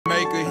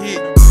make a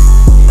hit.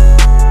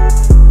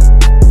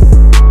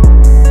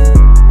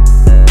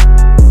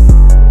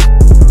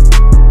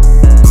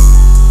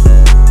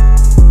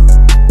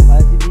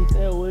 YTB,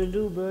 Fatt, what it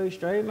do, bro? You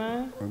straight,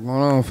 man? What's going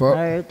on, fuck?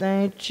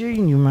 Everything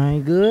treating you, man.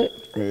 You good?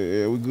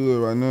 Yeah, we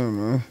good right now,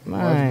 man.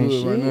 Man,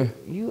 Good shit. right now.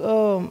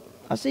 You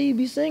I see you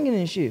be singing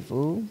and shit,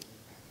 fool.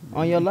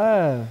 On your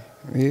live.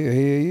 Yeah.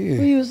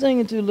 Who you was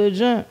singing to, Lil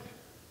Jump?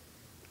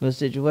 Little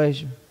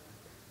situation.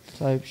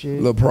 Type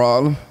shit. A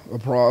problem.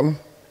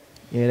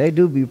 Yeah, they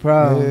do be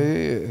proud.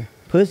 Yeah.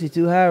 Pussy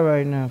too high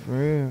right now, for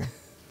real.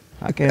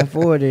 I can't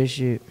afford that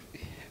shit.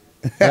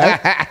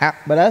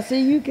 But I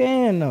see you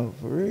can though,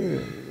 for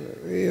real.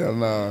 Hell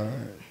nah.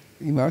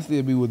 You know, I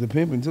still be with the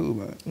pimping too,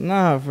 man.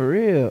 Nah, for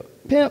real.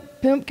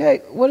 Pimp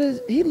Cake,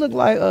 he look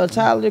like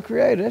Tyler the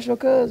Creator. That's your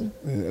cousin?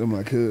 Yeah, that's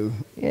my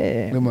cousin.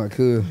 Yeah. That's my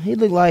cousin. He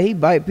look like he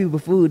bite people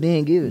food,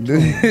 then give it to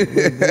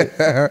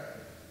them.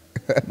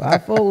 But I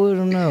fuck with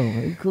him though.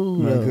 He cool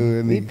My though.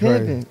 cousin, He nigga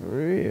pimping, for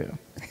real.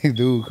 He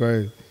dude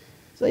crazy.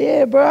 So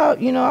yeah, bro,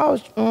 you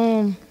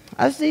know,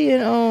 I see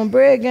in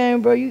Bread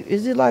Game, bro,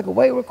 is it like a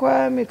weight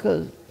requirement?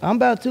 Cause I'm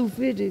about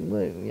 250,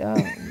 but y'all,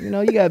 you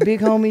know, you got Big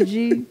Homie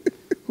G.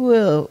 Who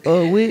else?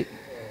 Wick.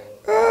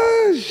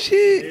 Oh,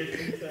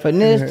 shit.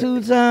 Finesse 2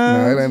 times.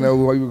 Nah, that ain't know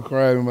why you were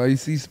crying, man. You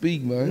see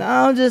speak, man.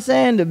 Nah, I'm just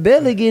saying the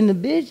belly getting the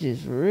bitches,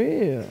 for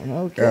real.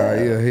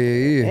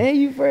 Okay. Yeah. And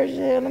you fresh as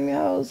hell, let me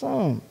hold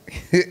some.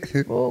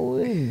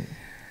 Boy,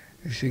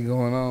 This shit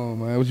going on,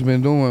 man. What you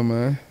been doing,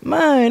 man?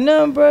 man,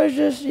 nothing, bro. It's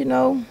just, you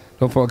know.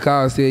 Them folks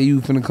called, said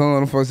you finna come.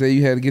 Them folks said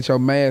you had to get your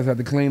mask out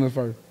the cleaners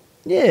first.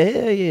 Yeah,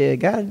 hell yeah.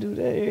 Gotta do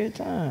that every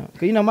time.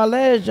 Cause you know, my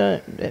last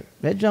joint,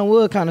 that joint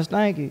was kinda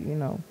stanky, you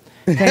know.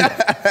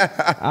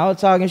 I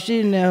was talking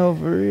shit in that hoe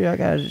for real. I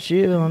got to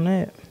chill on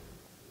that.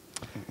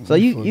 So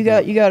you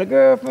got a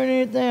girlfriend or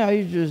anything, or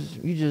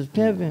you just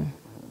pimping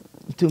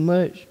too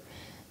much?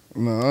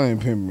 No, I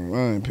ain't pimping,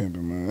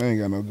 man. I ain't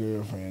got no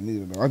girlfriend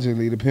neither, though. I just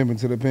leave the pimping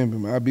to the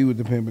pimping, man. I be with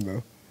the pimping,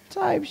 though.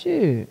 Type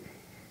shit.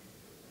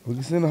 We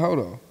can send a hoe,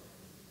 though.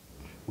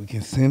 We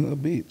can send a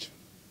bitch.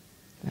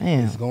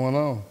 Damn. What's going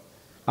on?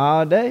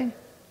 All day?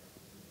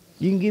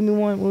 You can give me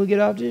one when we get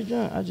off this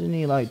junk? I just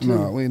need like 2.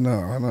 No.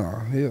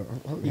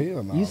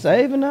 Hell no. You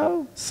saving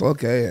though?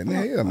 Suck ass.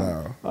 Hell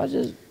no.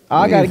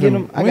 I gotta get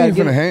them. We hand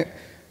a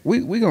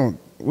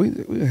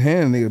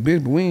nigga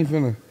bitch, but we ain't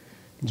finna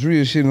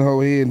drill shit in the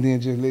whole head and then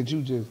just let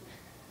you just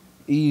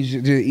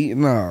eat.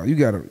 Nah, you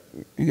gotta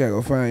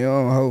go find your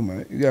own hoe,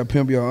 man. You gotta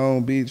pimp your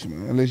own bitch,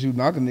 man. Unless you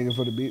knock a nigga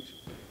for the bitch.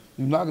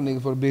 You knock a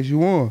nigga for the bitch you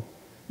want.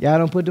 Y'all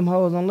don't put them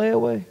hoes on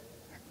layaway?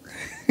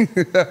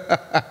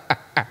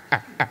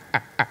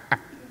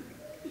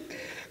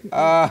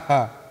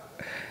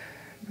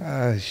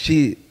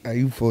 Shit.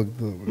 You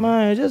fucked up,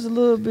 Man, just a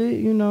little bit,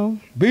 you know.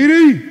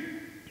 BD!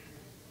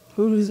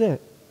 Who is that?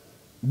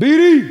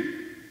 BD!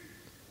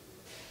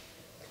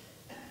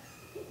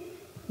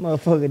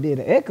 Motherfucker did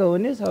an echo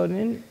in this hoe,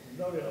 didn't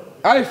it?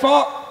 Hey,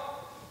 fuck!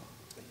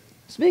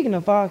 Speaking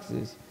of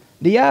foxes,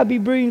 do y'all be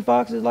breeding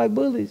foxes like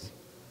bullies?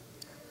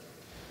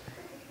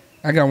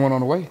 I got one on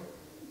the way.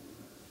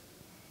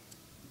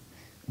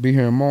 Be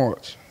here in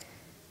March.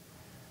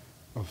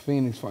 A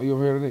Phoenix fox. You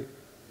ever heard of that?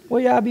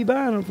 Where y'all be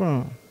buying them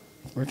from?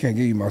 I can't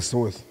give you my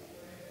source.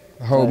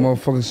 The whole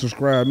motherfucker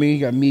subscribe me.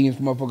 Got millions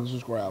of motherfucking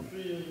subscribers.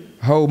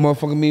 Whole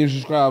motherfucking millions of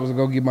subscribers and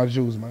go get my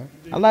juice, man.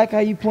 I like how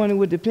you pointed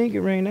with the pinky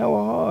ring. That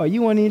was hard.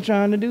 You weren't even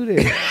trying to do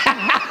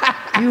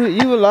that.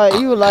 you were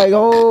like,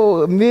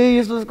 oh, 1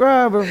 million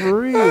subscribers for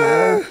real.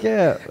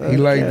 He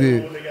like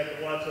that.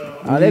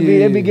 Oh,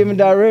 they be giving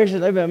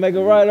directions. They better make it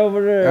right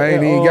over there. I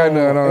ain't even got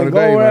nothing on today,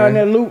 go around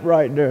man. that loop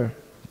right there.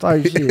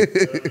 Type shit.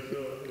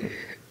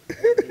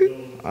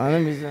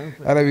 Let me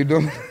see. How they be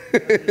doing?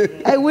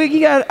 Hey, Wick,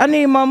 I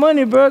need my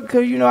money, bro,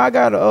 cause you know I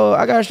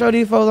gotta show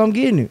these folks I'm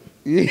getting it.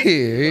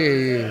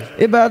 Yeah.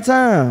 It about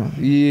time.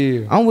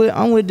 Yeah. I'm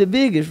with the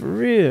biggest for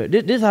real.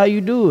 This how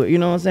you do it. You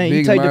know what I'm saying?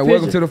 Biggest, you take man. the picture.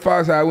 Welcome to the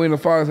Fox House. We in the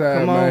Fox House,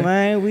 Come on,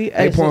 man. We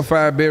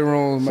 8.5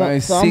 bedrooms, man.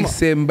 so 6,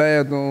 7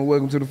 bathrooms.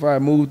 Welcome to the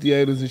 5 movie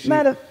theaters and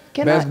shit.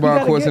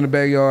 Basketball courts in the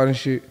backyard and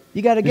shit.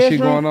 You got a This guest shit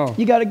room? going on.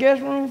 You got a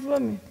guest room for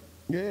me?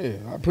 Yeah,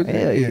 I put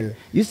Hell that. yeah. Yeah.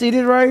 You see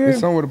this right here?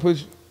 There's somewhere to put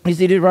you. You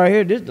see this right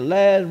here? This the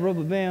last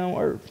rubber band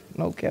on earth.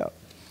 No cap.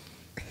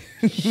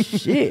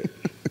 Shit.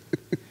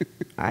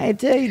 I ain't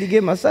tell you to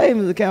get my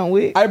savings account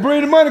with. Hey,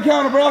 bring the money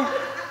counter, bro.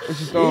 Let's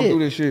just throw through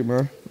this shit,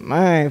 man.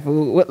 Man,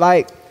 fool.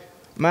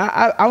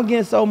 I'm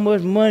getting so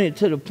much money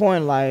to the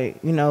point, like,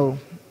 you know,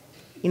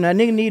 a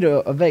nigga need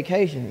a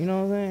vacation. You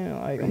know what I'm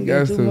saying? Like, I'm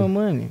getting too much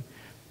money.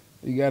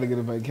 You gotta get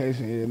a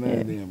vacation here now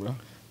and then, bro.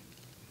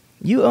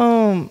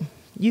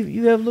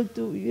 You ever looked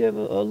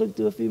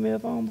through a female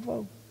phone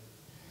before?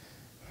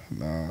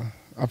 Nah,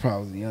 I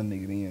probably was a young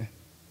nigga then.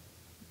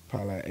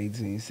 Probably like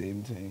 18,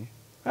 17.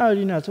 How old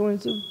you now,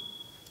 22?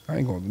 I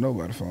ain't going to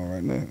nobody's phone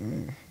right now.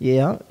 Man.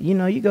 Yeah, you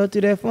know, you go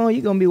through that phone,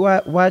 you gonna be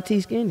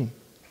YT skinny.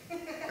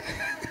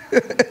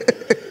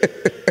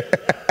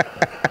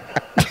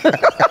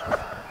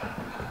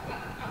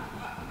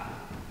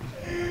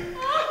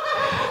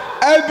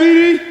 Hey,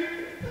 BD.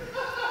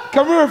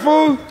 Come here,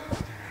 fool.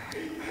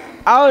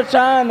 I was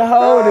trying to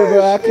hold it,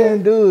 but I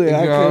couldn't do it.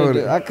 I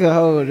couldn't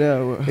hold that,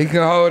 bro. He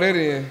couldn't hold it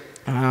in.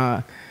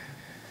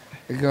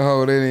 He couldn't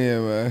hold it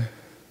in, man.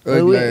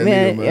 Ugly ass nigga,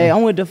 man. Hey,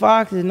 I'm with the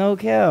Foxes, no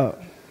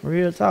cap.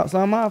 Real talk. So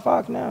I'm out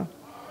Fox now.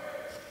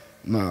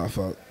 Nah,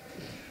 fuck.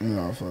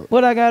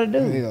 What I gotta do?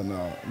 Hell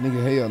no.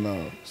 Nigga, hell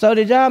no. So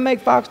did y'all make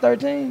Fox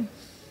 13?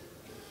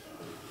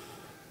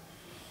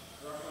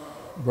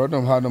 Bro,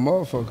 them hot the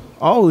motherfucker.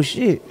 Oh,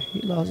 shit.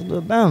 He lost a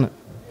little balance.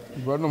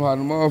 Bro, them hot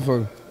the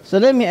motherfucker. So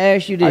let me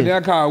ask you this.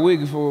 I called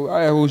Wikid for,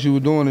 I asked what she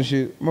was doing and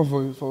shit.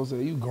 Motherfuckers folks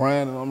said, you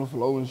grinding on the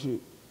floor and shit.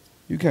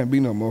 You can't be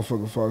no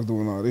motherfucking Fox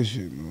doing all this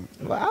shit, man.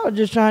 Well, I was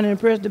just trying to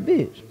impress the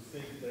bitch.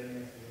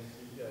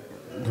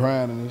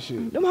 Grinding and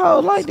shit. Them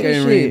hoes like that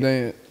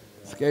shit.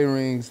 Skate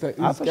ring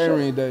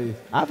days.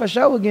 I for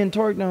sure was getting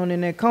torqued on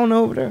in that corner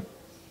over there.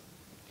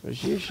 For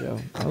shit show.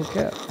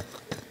 Okay.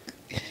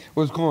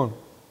 What's corner?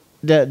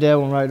 That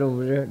one right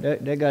over there.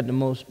 That got the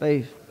most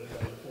space.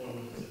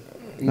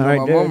 You know,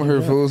 my mama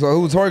here, fool. So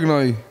who was twerking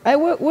on you? Hey,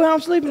 where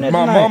I'm sleeping at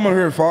My tonight? mama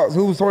here, Fox.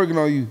 Who was twerking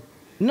on you?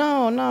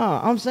 No.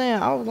 I'm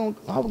saying I was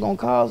gonna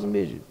call some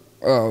bitches.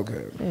 Oh,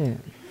 okay. Yeah.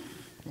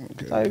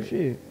 Okay. Type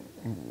shit.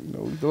 You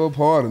know, we throw a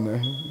part in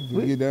there.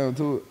 We get down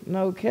to it.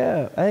 No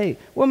cap. Hey,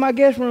 where my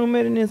guest room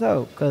at in this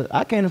house? Cause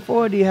I can't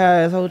afford these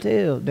high ass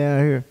hotels down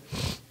here.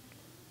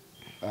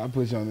 I'll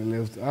put you on the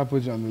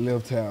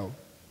left towel.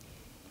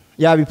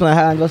 Y'all be playing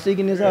hide and go seek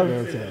in this house?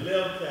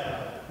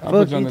 I'll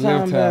put you on the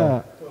left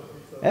towel.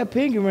 That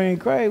pinky ring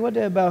crazy. What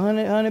that about?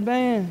 100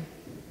 bands?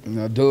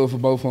 Now do it for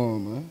both of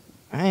them, man.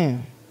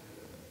 Damn.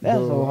 That's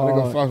so hard.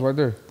 They go Fox right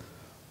there.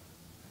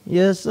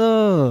 Yes,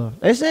 sir.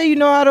 They say you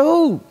know how to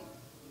hoop.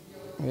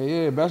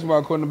 Yeah,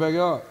 basketball court in the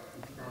backyard.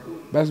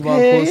 Basketball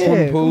court,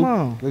 swimming pool. Come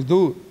on. Let's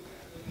do it.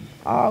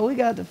 Oh, we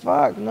got the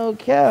Fox, no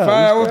cap.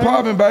 Fire, what's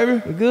popping,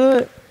 baby? We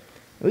good?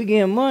 We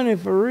getting money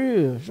for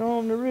real. Show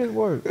him the wrist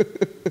work.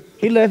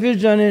 He left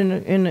his joint in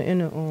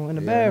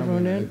the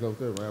bathroom then.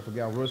 I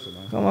forgot Russell,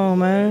 man. Come on,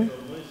 man.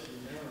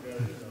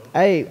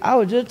 Hey, I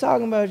was just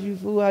talking about you,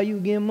 fool. How you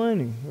getting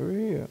money for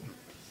real?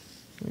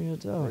 Real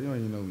talk. Bro, you don't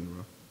even know me,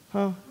 bro.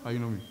 Huh? How you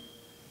know me?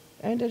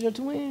 Ain't that your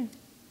twin?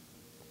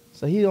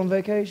 So he on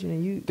vacation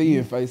and you?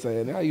 Thin face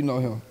ass. How you know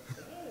him?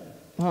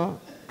 Huh?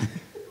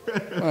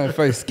 Man,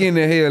 face skin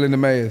the hell in the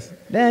mask.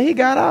 Damn, he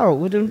got out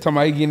with them. Talking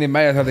about he getting that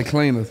mask out the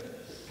cleaners.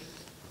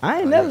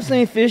 I ain't never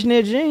seen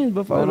fishnet jeans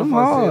before. Them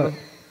hard.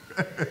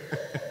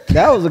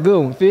 That was a good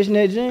one.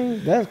 Fishnet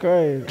jeans? That's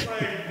crazy.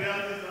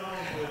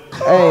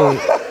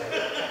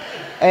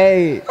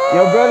 Hey,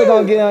 your brother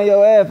gonna get on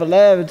your ass for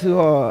laughing too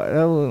hard.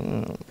 That was,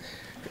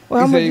 well,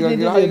 how much you get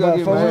this about?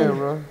 $400,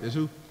 bro? That's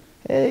who?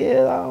 Hell yeah,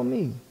 that's on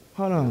me.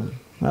 Hold on.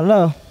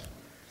 Hello.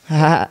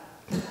 Yeah,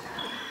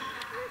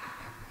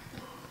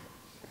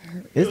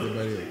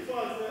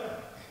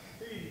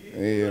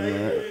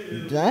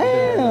 man.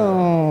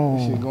 Damn.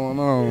 Shit going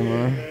on,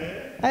 man.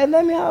 Hey,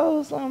 let me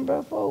hold something,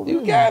 bro. For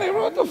You got it,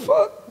 bro. What the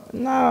fuck?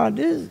 Nah,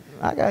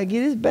 I gotta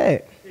get this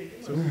back.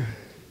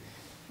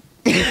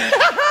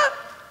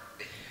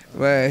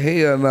 Man,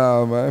 hell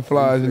no, man.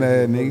 Flies in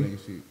that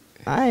nigga.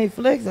 I ain't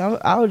flexing.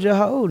 I was just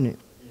holding it.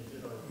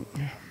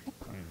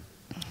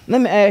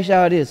 Let me ask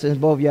y'all this, since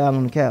both y'all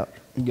on the couch.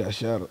 You got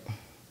shot up.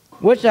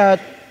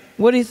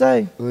 What'd he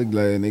say? Look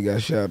glad they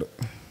got shot up.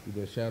 He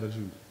just shouted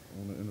you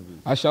on the interview.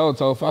 I sure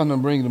told Fox to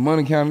bring the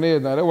money count and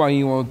everything. That's why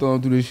you want to throw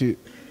him through this shit.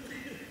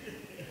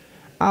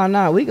 Oh,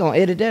 nah, we gonna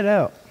edit that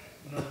out.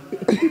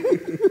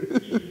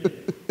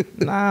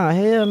 Nah,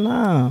 hell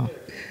nah.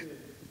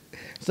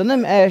 So let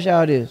me ask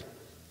y'all this.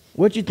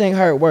 What you think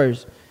hurt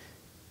worse?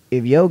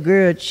 If your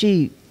girl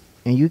cheat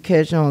and you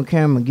catch on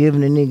camera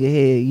giving a nigga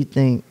head, you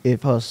think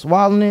if her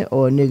swallowing it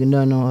or a nigga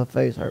nothing on her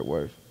face hurt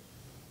worse?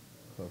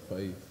 Her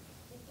face.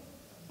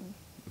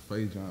 The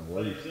face giant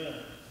worse.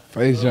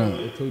 Face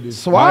jump.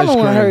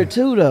 Swallowing hurt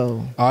too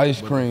though.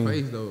 Ice But cream. the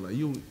face though, like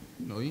you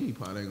know, you ain't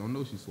probably ain't gonna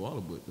know she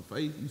swallowed, but the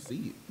face, you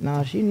see it.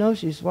 Nah, she knows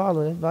she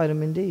swallowed. That's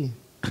vitamin D.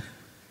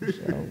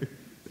 So,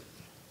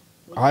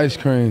 Ice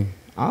cream.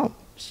 I'm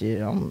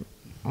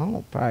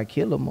probably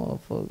kill a motherfucker.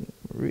 For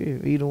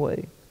real, either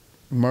way.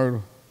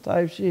 Murder.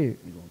 Type shit.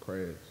 You gonna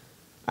crash.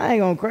 I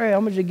ain't gonna cry.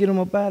 I'm gonna just get him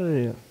up out of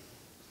there.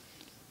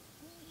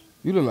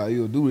 You look like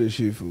you'll do this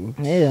shit, fool.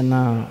 Hell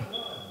nah.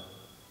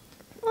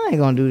 I ain't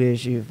gonna do that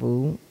shit,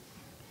 fool.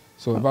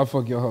 So if I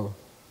fuck your hoe,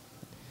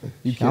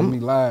 you kill me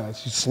live.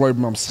 She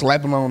slurping, I'm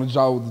slapping her on the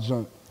jaw with the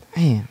junk.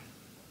 Damn.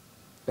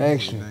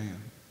 Action.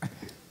 Damn.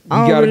 You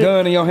got a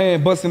gun in your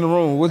hand, bust in the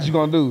room. What you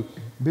gonna do?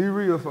 Be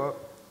real, fuck.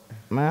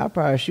 Man, I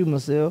probably shoot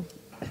myself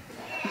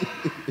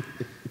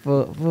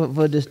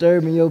for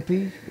disturbing your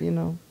peace, you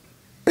know.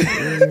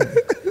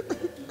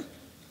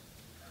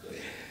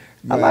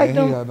 Man,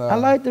 I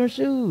like them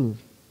shoes.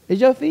 Is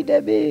your feet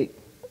that big?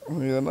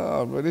 Yeah,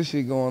 nah, bro. This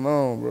shit going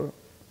on, bro.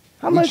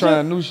 How We much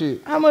trying new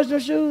shit. How much them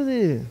shoes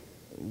is?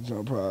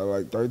 Probably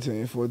like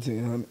 13,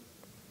 1400.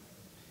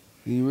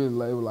 You really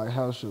label like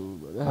house shoes,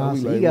 bro. That's how we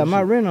So label you got shit.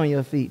 my rent on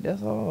your feet.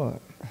 That's hard.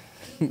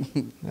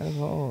 That's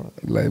hard.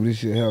 Label this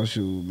shit house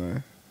shoes,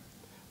 man.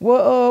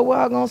 what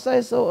I gonna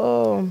say?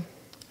 So,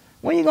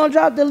 when you gonna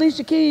drop the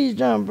Alicia Keys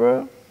jump,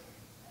 bro?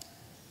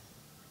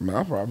 Man,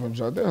 I probably gonna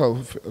drop that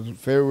whole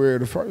February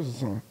the 1st or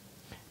something.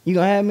 You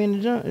gonna have me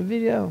in the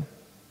video?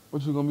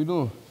 What you gonna be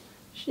doing?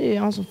 Shit,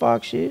 on some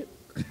Fox shit.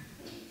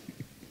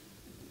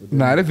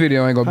 Nah, that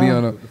video ain't gonna be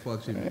on What the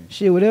fuck shit mean?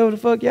 Shit, whatever the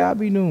fuck y'all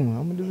be doing,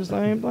 I'm gonna do the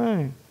same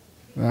thing.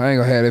 Nah, I ain't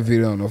gonna have that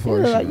video on no You fuck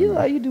look shit.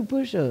 like you do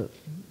push-ups.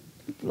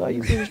 You look like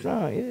you pretty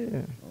strong, yeah.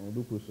 I don't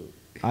do push-ups.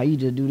 Oh, you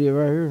just do that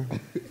right here.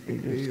 You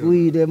just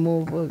squeeze that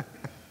motherfucker.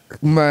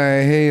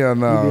 Man, hell You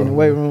be in the no.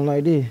 weight room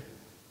like this.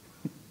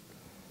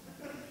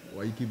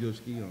 Why you keep your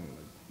ski on? Like,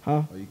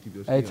 Huh? why you keep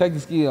your ski Hey, on? take the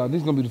ski off. This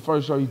is gonna be the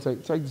first show you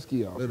take. Take the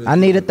ski off. I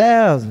need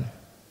 1,000.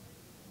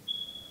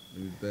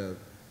 Need 1,000.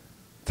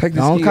 Take the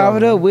Don't ski cover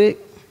off. it up, Wick.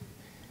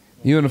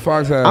 You in the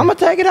Fox house. I'm gonna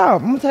take it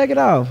off. Y'all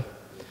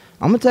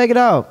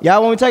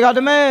want me to take out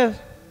the mask?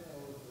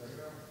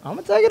 I'm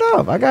gonna take it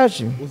off. I got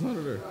you. What's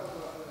under there?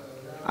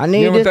 I need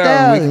Give him this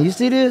 1,000, 1,000. You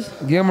see this?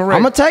 Give him a I'm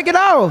rack. gonna take it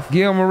off.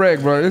 Give him a rack,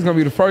 bro. This is gonna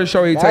be the first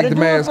show he Gotta take the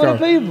do mask it for off.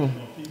 the people.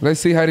 Let's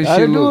see how this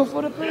Gotta shit do look. it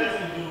for the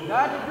people.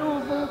 Gotta do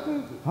it for the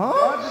people.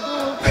 Huh?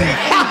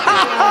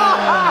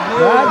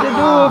 Got to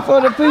do it for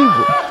the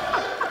people.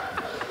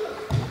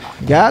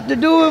 Got to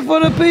do it for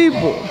the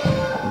people.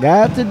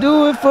 Got to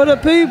do it for the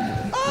people.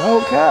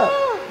 No cap.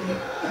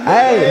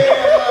 Hey.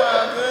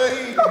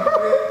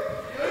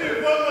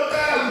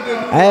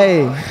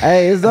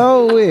 Hey, it's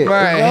over with.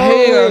 Man, It's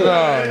over hell with.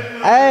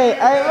 no. Hey,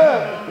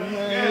 look.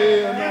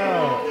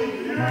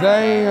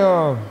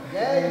 Damn.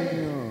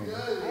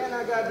 And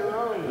I got the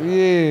roll.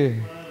 Yeah.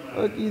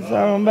 What you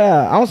talking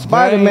about? I'm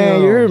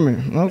Spider-Man, you hear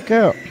me? No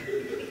cap.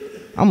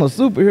 I'm a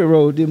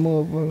superhero with this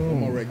One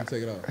more motherfucker. rack, you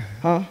take it off.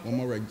 Huh? One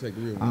more rack, you take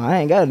the real one. I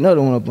ain't got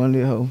another one up on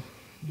this hoe.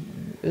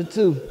 It's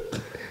two.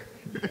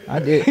 I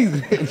did.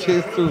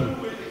 Just two.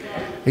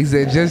 He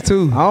said just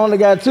two. I only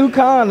got 2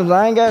 condoms.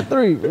 I ain't got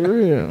 3. For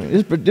real.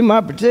 It's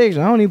my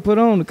protection. I don't even put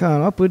on the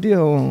condom. I put this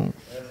hoe on.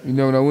 You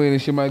never know when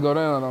this shit might go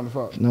down on the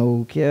Fox.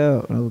 No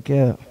cap. No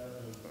cap.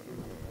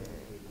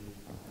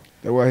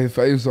 That's why his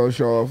face so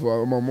sharp.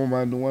 Fool. My mom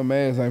might do one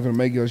mask. I ain't finna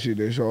make your shit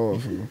that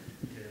sharp. Fool.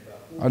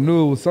 I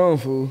knew it was something,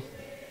 fool.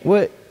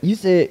 What? You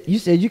said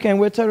you can't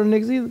wear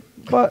turtlenecks either?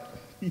 Fuck.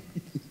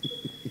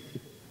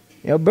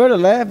 Your brother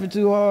laughing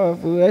too hard,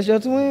 fool. That's your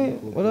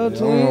twin? What up, I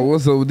don't know twin?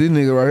 what's up with this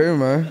nigga right here,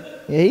 man.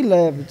 Yeah, he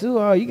laughing too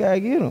hard. You gotta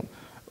get him.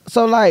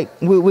 So,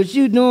 like, with what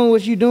you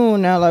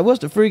doing now, like, what's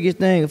the freakiest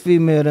thing a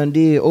female done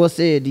did or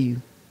said to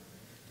you?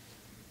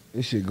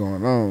 This shit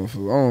going on,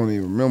 fool. I don't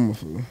even remember,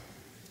 fool.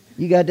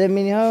 You got that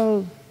many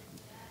hoes?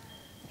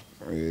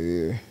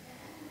 Yeah.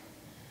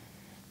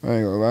 I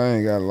ain't gonna lie, I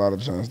ain't got a lot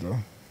of chance, though.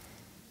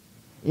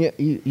 Yeah,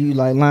 you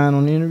like lying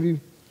on the interview?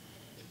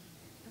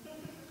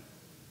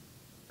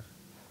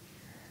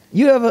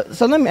 You ever,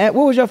 so let me ask,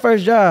 what was your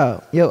first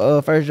job?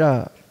 Your first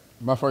job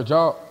My first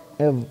job?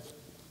 ever?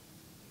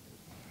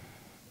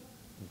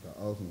 That's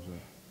awesome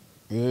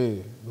shit.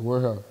 Yeah, the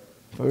warehouse.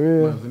 For I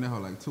real? was in there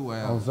like 2 I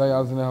hours.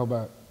 was in there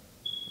about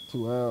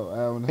 2 hours,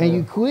 hour and a half. And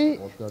you quit?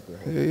 Walked out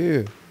there.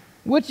 Yeah.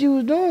 What you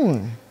was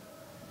doing?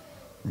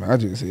 Man, I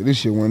just said this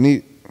shit wasn't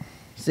it.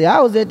 See,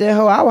 I was at that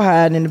hoe, I was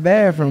hiding in the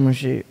bathroom and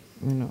shit,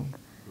 you know.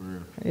 For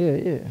real.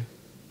 Yeah.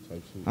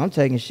 Type shit. I'm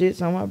taking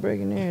shits on my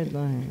breaking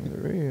everything,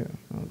 for real.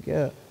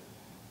 Okay.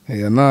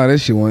 Hell nah, that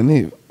shit wasn't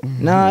it.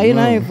 Nah, it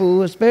No. ain't,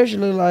 fool.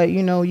 Especially like,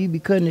 you know, you be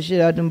cutting the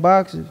shit out them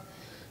boxes.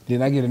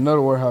 Then I get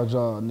another warehouse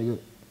job, nigga.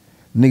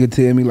 Nigga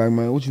tell me like,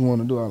 man, what you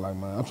want to do? I like,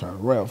 man, I'm trying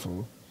to rap,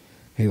 fool.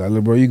 He like,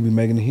 look, bro, you can be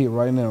making a hit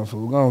right now,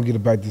 fool. Go on, get it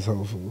back this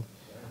whole fool.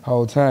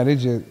 Whole time, he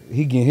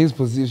getting his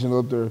position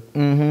up there.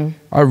 Mm-hmm.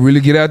 I really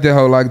get out that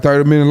hoe like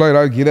 30 minutes later.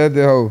 I get out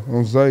that hoe.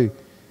 I'm saying,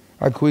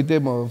 I quit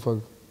that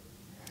motherfucker.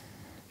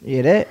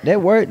 Yeah,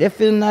 that work, that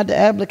filling out the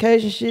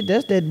application shit,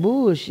 that's that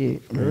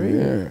bullshit. For real.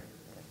 Yeah.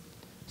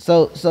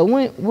 So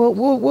when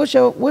what's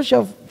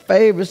your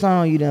favorite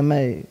song you done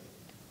made?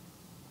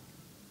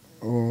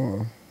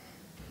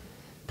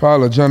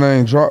 Probably John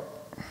Ain't Drop.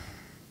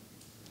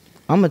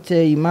 I'ma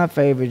tell you my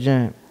favorite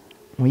jump.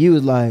 When you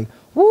was like,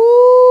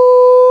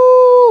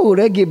 woo,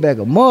 that get back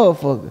a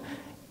motherfucker.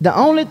 The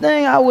only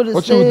thing I would have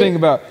What said. you would think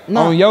about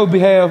Nah. on your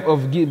behalf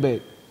of Get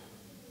Back?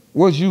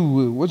 What you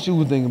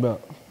would think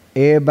about?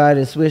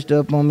 Everybody switched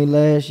up on me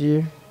last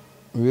year.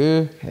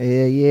 Yeah. Hell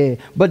yeah.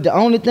 But the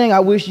only thing I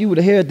wish you would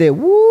have heard that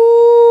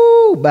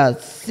woo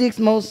about 6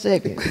 more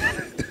seconds.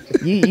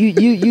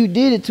 you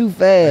did it too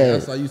Hey, I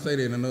fast. saw you say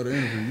that in another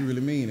interview. You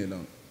really mean it,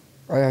 don't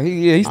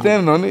you? He's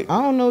standing on it.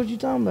 I don't know what you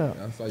talking about.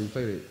 I saw you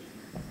say that.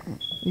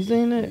 You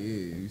seen Yeah, that?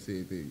 you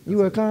said that. You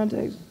wear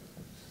contacts?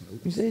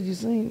 You said you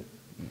seen it?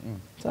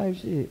 Type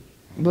shit.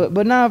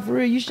 But nah, for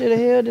real, you should have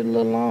held it a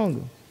little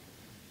longer.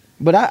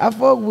 But I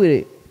fuck with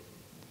it.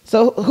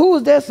 So who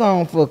was that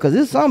song for? Cause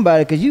it's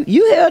somebody. Cause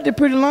you held it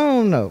pretty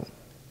long though.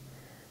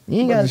 You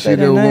ain't But gotta the say shit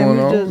that that was name. going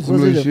You on, just- some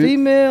was it little a shit.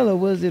 female or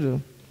was it a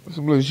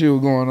Some little shit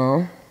was going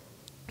on.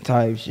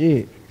 type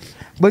shit?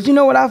 But you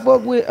know what I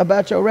fuck with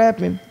about your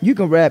rapping? You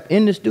can rap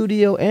in the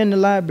studio and the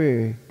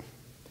library.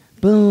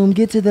 Boom,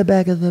 get to the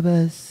back of the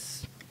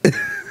bus.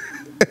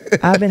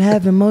 I've been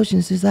having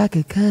motion since I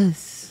could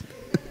cuss.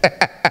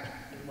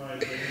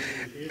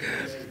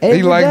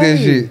 He like that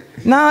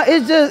shit. Nah,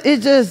 it's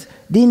just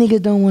these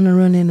niggas don't want to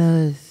run into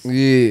us.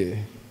 Yeah.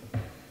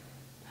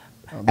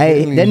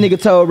 Hey, that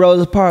nigga told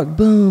Rosa Parks,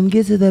 boom,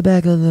 get to the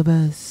back of the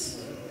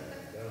bus.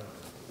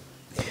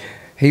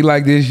 He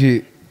like this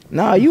shit.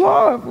 Nah, you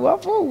are. I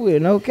fuck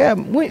with no cap.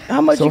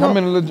 How much? So you how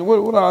gonna, many?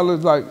 What all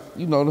look like?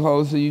 You know, the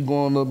whole see you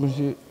going up and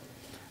shit.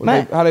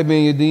 Man. How they be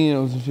in your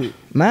DMs and shit?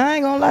 Man, I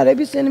ain't gonna lie, they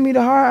be sending me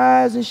the hard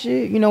eyes and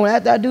shit. You know,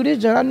 after I do this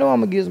job, I know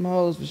I'm gonna get some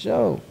hoes for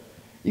sure.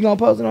 You gonna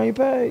post it on your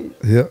page?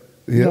 Yep.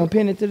 You gonna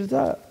pin it to the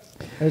top?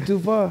 That's too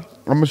far.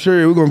 I'm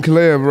sure we're gonna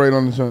collaborate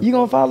on the junk. You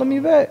gonna follow me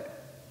back?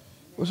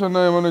 What's your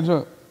name on the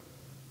junk?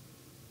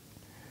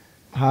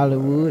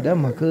 Hollywood, that's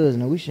my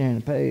cousin. We sharing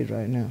the page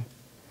right now.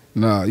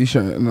 Nah, you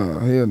sharing? Nah,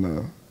 hell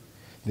no.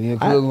 Then your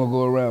cousin gonna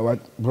go around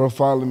like, bro,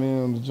 follow me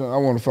on the junk. I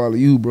want to follow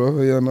you, bro.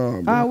 Hell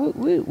no, bro.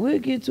 We'll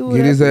get to it.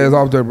 Get his ass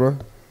off there, bro.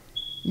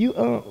 You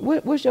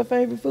what's your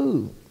favorite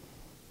food?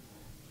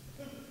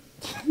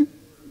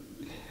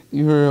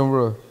 You heard him,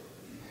 bro?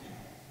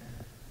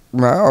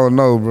 Nah, I don't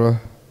know, bro.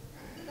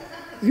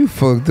 You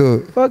fucked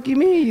up. Fuck you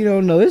mean you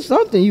don't know? It's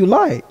something you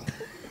like.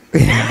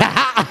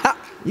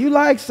 You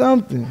like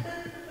something.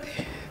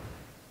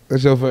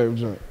 What's your favorite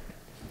joint?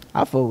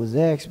 I fuck with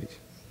Zaxby's.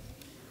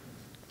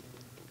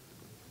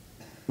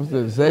 What's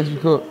that, Zaxby's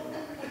Cup?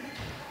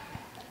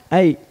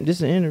 Hey, this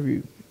is an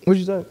interview. What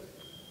you say?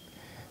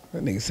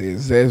 That nigga said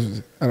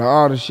Zaxby's. And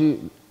all the shit.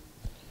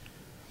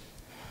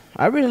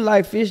 I really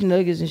like fish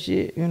nuggets and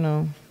shit, you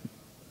know.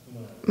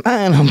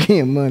 Man, I'm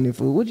getting money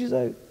for. What you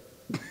say?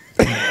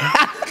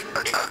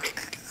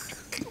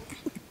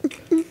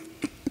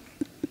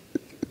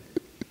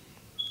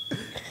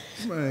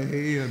 Man,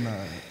 hell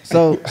nah.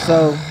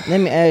 So let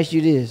me ask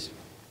you this.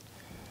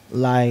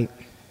 Like,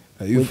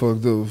 Hey, you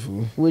fucked up,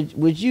 fool.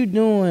 what you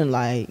doing,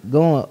 like,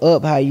 going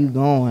up, how you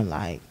going,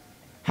 like,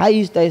 how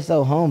you stay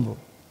so humble?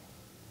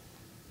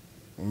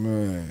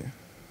 Man.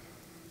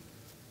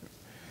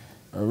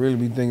 I really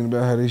be thinking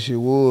about how this shit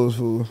was,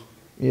 fool.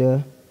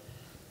 Yeah.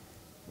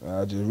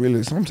 I just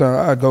really,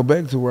 sometimes I go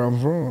back to where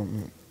I'm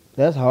from.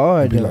 That's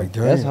hard, Be though. like,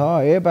 damn. That's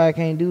hard. Everybody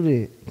can't do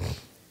that.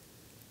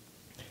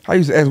 I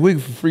used to ask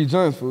Wikid for free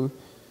joints, fool.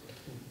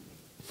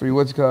 Free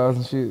what you calls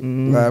and shit.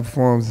 Live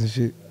performances and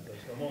shit.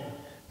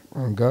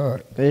 Oh,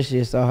 God. That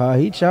shit so hard.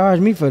 He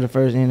charged me for the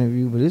first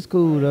interview, but it's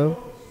cool,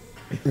 though.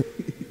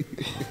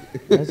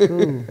 That's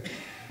cool.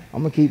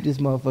 I'm going to keep this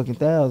motherfucking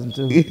 1,000,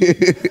 too.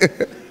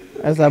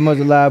 That's how much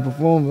a live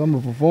performance. I'm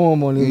going to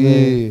perform on this.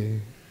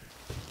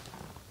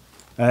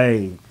 Yeah.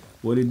 Hey,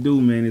 what it do,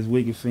 man? It's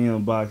Wikid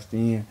Film Boxed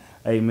In.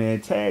 Hey,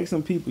 man, tag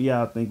some people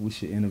y'all think we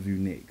should interview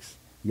next.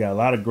 We got a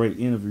lot of great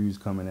interviews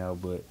coming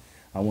out, but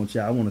I want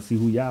to see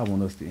who y'all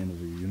want us to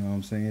interview. You know what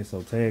I'm saying?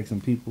 So tag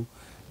some people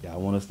y'all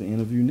want us to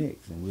interview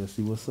next, and we'll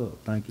see what's up.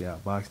 Thank y'all.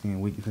 Boxed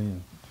In, Wikid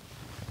Film.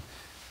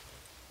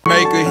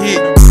 Make a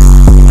hit.